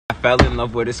I fell in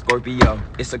love with a Scorpio.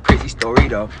 It's a crazy story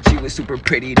though. She was super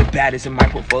pretty, the baddest in my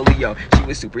portfolio. She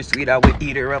was super sweet, I would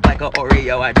eat her up like an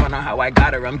Oreo. I don't know how I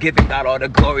got her, I'm giving God all the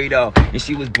glory though. And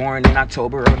she was born in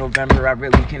October or November, I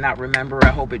really cannot remember. I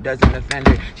hope it doesn't offend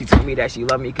her. She told me that she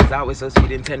loved me cause I was so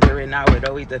sweet and tender, and I would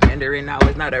always defend her, and I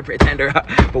was not a pretender.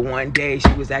 But one day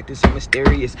she was acting so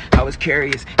mysterious. I was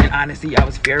curious, and honestly I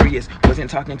was furious. Wasn't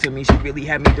talking to me, she really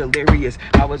had me delirious.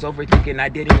 I was overthinking, I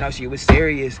didn't know she was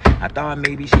serious. I thought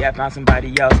maybe she had found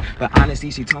somebody else, but honestly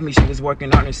she told me she was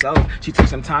working on herself. She took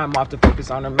some time off to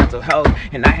focus on her mental health,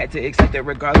 and I had to accept it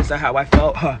regardless of how I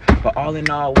felt. But all in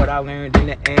all, what I learned in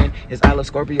the end is I love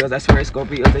Scorpios. I swear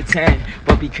Scorpios are 10,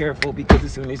 but be careful because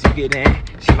as soon as you get in,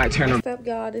 she might turn What's up,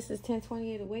 y'all? This is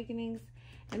 1028 Awakenings,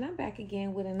 and I'm back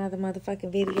again with another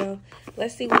motherfucking video.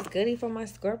 Let's see what's goody for my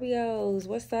Scorpios.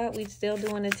 What's up? We still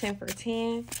doing the 10 for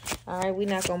 10. All right, we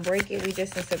not gonna break it. We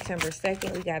just in September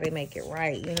 2nd. We gotta make it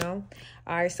right, you know?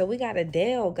 All right, so we got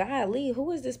Adele. Golly,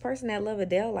 who is this person that love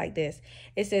Adele like this?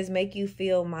 It says, make you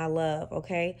feel my love,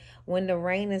 okay? When the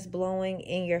rain is blowing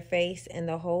in your face and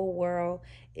the whole world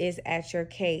is at your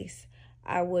case,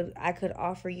 I could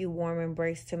offer you warm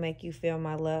embrace to make you feel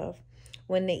my love.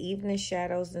 When the evening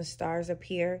shadows and stars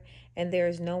appear and there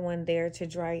is no one there to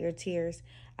dry your tears,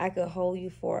 I could hold you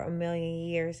for 1,000,000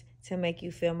 years to make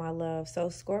you feel my love. So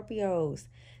Scorpios,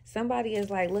 somebody is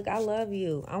like, look, I love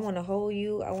you. I want to hold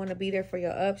you. I want to be there for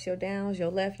your ups, your downs,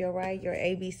 your left, your right, your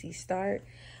ABC start.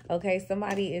 Okay,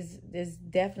 somebody is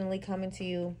definitely coming to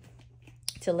you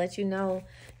to let you know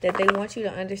that they want you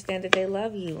to understand that they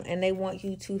love you and they want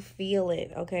you to feel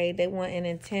it, okay? They want an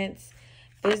intense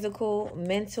physical,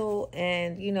 mental,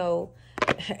 and, you know,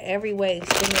 every way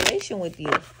stimulation with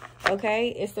you, okay?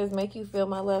 It says make you feel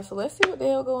my love. So let's see what the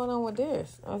hell going on with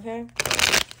this, okay?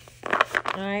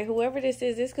 All right, whoever this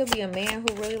is, this could be a man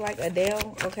who really like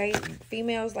Adele, okay?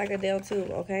 Females like Adele too,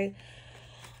 okay?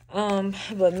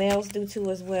 But males do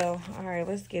too as well. All right,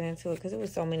 let's get into it because it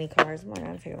was so many cards. I'm not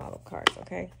gonna take all the cards,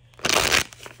 okay?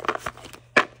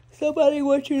 Somebody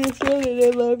wants you to feel that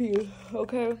they love you,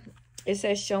 okay? It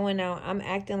says showing out. I'm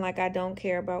acting like I don't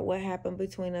care about what happened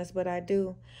between us, but I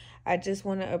do. I just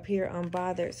want to appear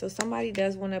unbothered. So somebody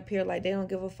does want to appear like they don't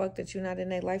give a fuck that you're not in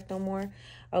their life no more,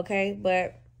 okay?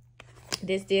 But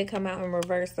this did come out in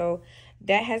reverse, so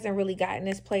that hasn't really gotten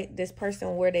this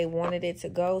person where they wanted it to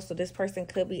go. So this person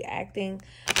could be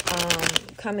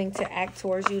coming to act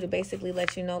towards you to basically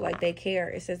let you know like they care.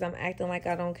 It says I'm acting like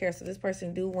I don't care. So this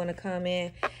person do want to come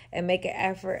in and make an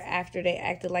effort after they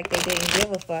acted like they didn't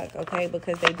give a fuck, okay?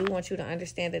 Because they do want you to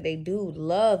understand that they do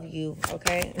love you,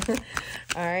 okay?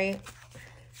 All right.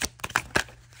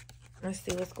 Let's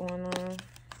see what's going on.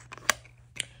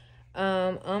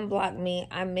 Unblock me.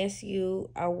 I miss you.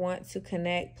 I want to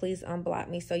connect. Please unblock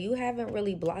me. So you haven't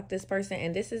really blocked this person,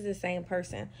 and this is the same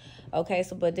person, okay?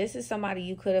 So but this is somebody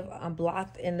you could have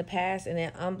unblocked in the past and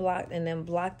then unblocked and then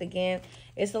blocked again.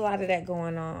 It's a lot of that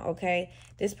going on, okay?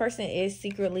 This person is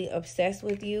secretly obsessed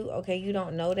with you, okay? You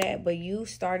don't know that, but you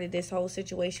started this whole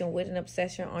situation with an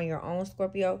obsession on your own,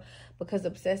 Scorpio, because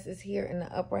obsessed is here in the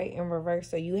upright in reverse.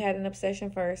 So you had an obsession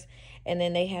first, and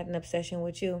then they had an obsession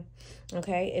with you,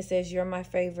 okay? It says you're my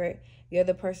favorite. You're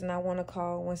the person I want to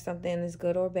call when something is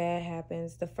good or bad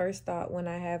happens. The first thought when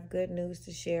I have good news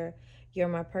to share. You're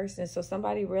my person. So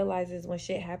somebody realizes when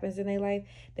shit happens in their life,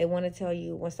 they want to tell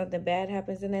you. When something bad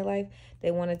happens in their life,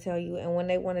 they want to tell you. And when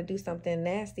they want to do something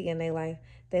nasty in their life,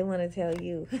 they want to tell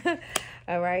you.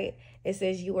 All right? It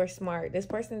says you are smart. This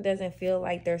person doesn't feel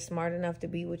like they're smart enough to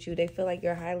be with you. They feel like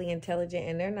you're highly intelligent,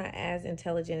 and they're not as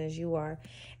intelligent as you are.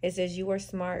 It says you are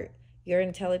smart. Your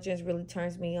intelligence really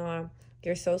turns me on.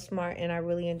 You're so smart, and I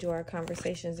really enjoy our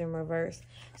conversations in reverse.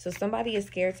 So somebody is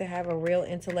scared to have a real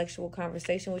intellectual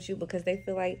conversation with you because they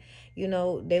feel like, you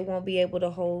know, they won't be able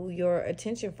to hold your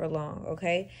attention for long,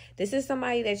 okay? This is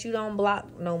somebody that you don't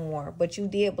block no more, but you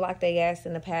did block their ass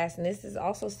in the past. And this is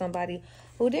also somebody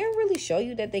who didn't really show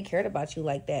you that they cared about you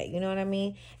like that. You know what I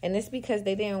mean? And it's because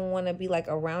they didn't want to be, like,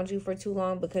 around you for too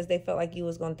long because they felt like you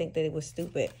was going to think that it was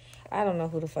stupid. I don't know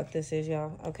who the fuck this is,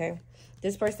 y'all, okay?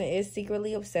 This person is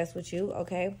secretly obsessed with you,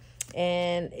 okay?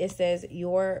 And it says,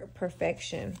 your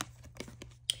perfection.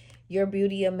 Your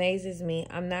beauty amazes me.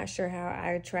 I'm not sure how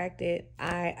I attract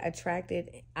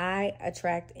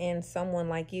in someone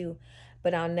like you,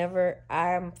 but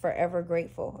I'm forever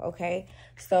grateful, okay?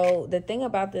 So the thing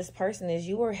about this person is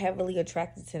you were heavily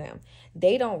attracted to them.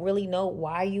 They don't really know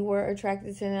why you were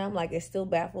attracted to them. Like, it still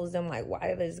baffles them, like, why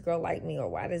did this girl like me or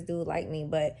why does dude like me?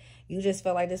 But you just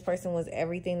felt like this person was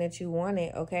everything that you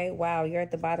wanted, okay? Wow, you're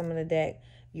at the bottom of the deck.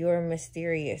 You're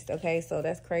mysterious, okay? So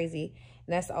that's crazy.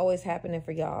 And that's always happening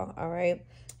for y'all, all right?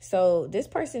 So this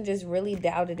person just really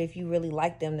doubted if you really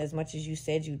liked them as much as you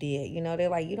said you did. You know, they're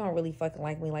like, you don't really fucking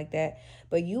like me like that.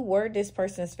 But you were this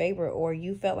person's favorite, or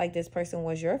you felt like this person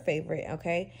was your favorite,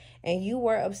 okay? And you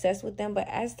were obsessed with them. But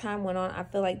as time went on, I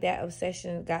feel like that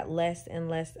obsession got less and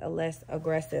less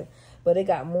aggressive. But it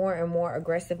got more and more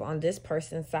aggressive on this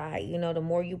person's side. You know, the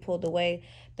more you pulled away,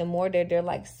 the more they're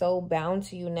like so bound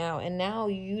to you now. And now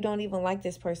you don't even like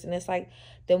this person. It's like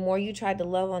the more you tried to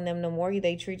love on them, the more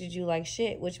they treated you like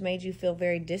shit, which made you feel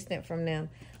very distant from them.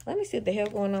 Let me see what the hell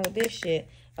going on with this shit,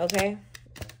 okay?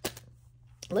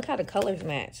 Look how the colors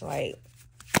match. Like,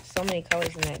 so many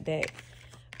colors in that deck.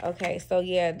 Okay, so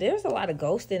yeah, there's a lot of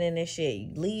ghosting in this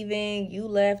shit. Leaving, you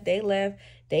left,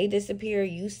 they disappear,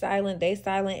 you silent, they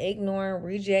silent, ignoring,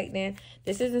 rejecting.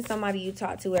 This isn't somebody you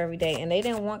talk to every day, and they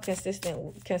didn't want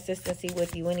consistency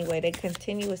with you anyway. They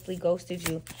continuously ghosted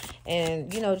you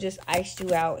and, you know, just iced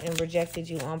you out and rejected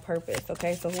you on purpose,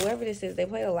 okay? So whoever this is, they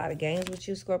played a lot of games with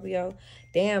you, Scorpio.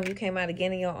 Damn, you came out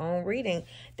again in your own reading.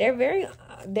 They're very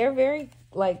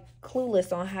like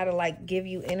clueless on how to like give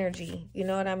you energy, you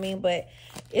know what I mean? But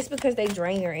it's because they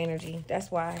drain your energy.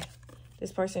 That's why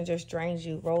this person just drains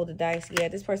you. Roll the dice. Yeah,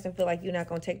 this person feel like you're not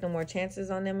gonna take no more chances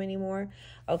on them anymore,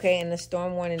 okay? And the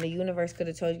storm warning, the universe could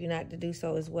have told you not to do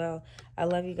so as well. I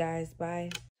love you guys.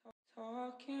 Bye.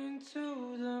 Talking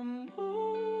to the moon,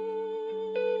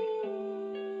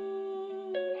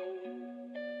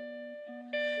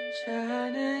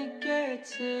 trying to get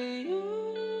to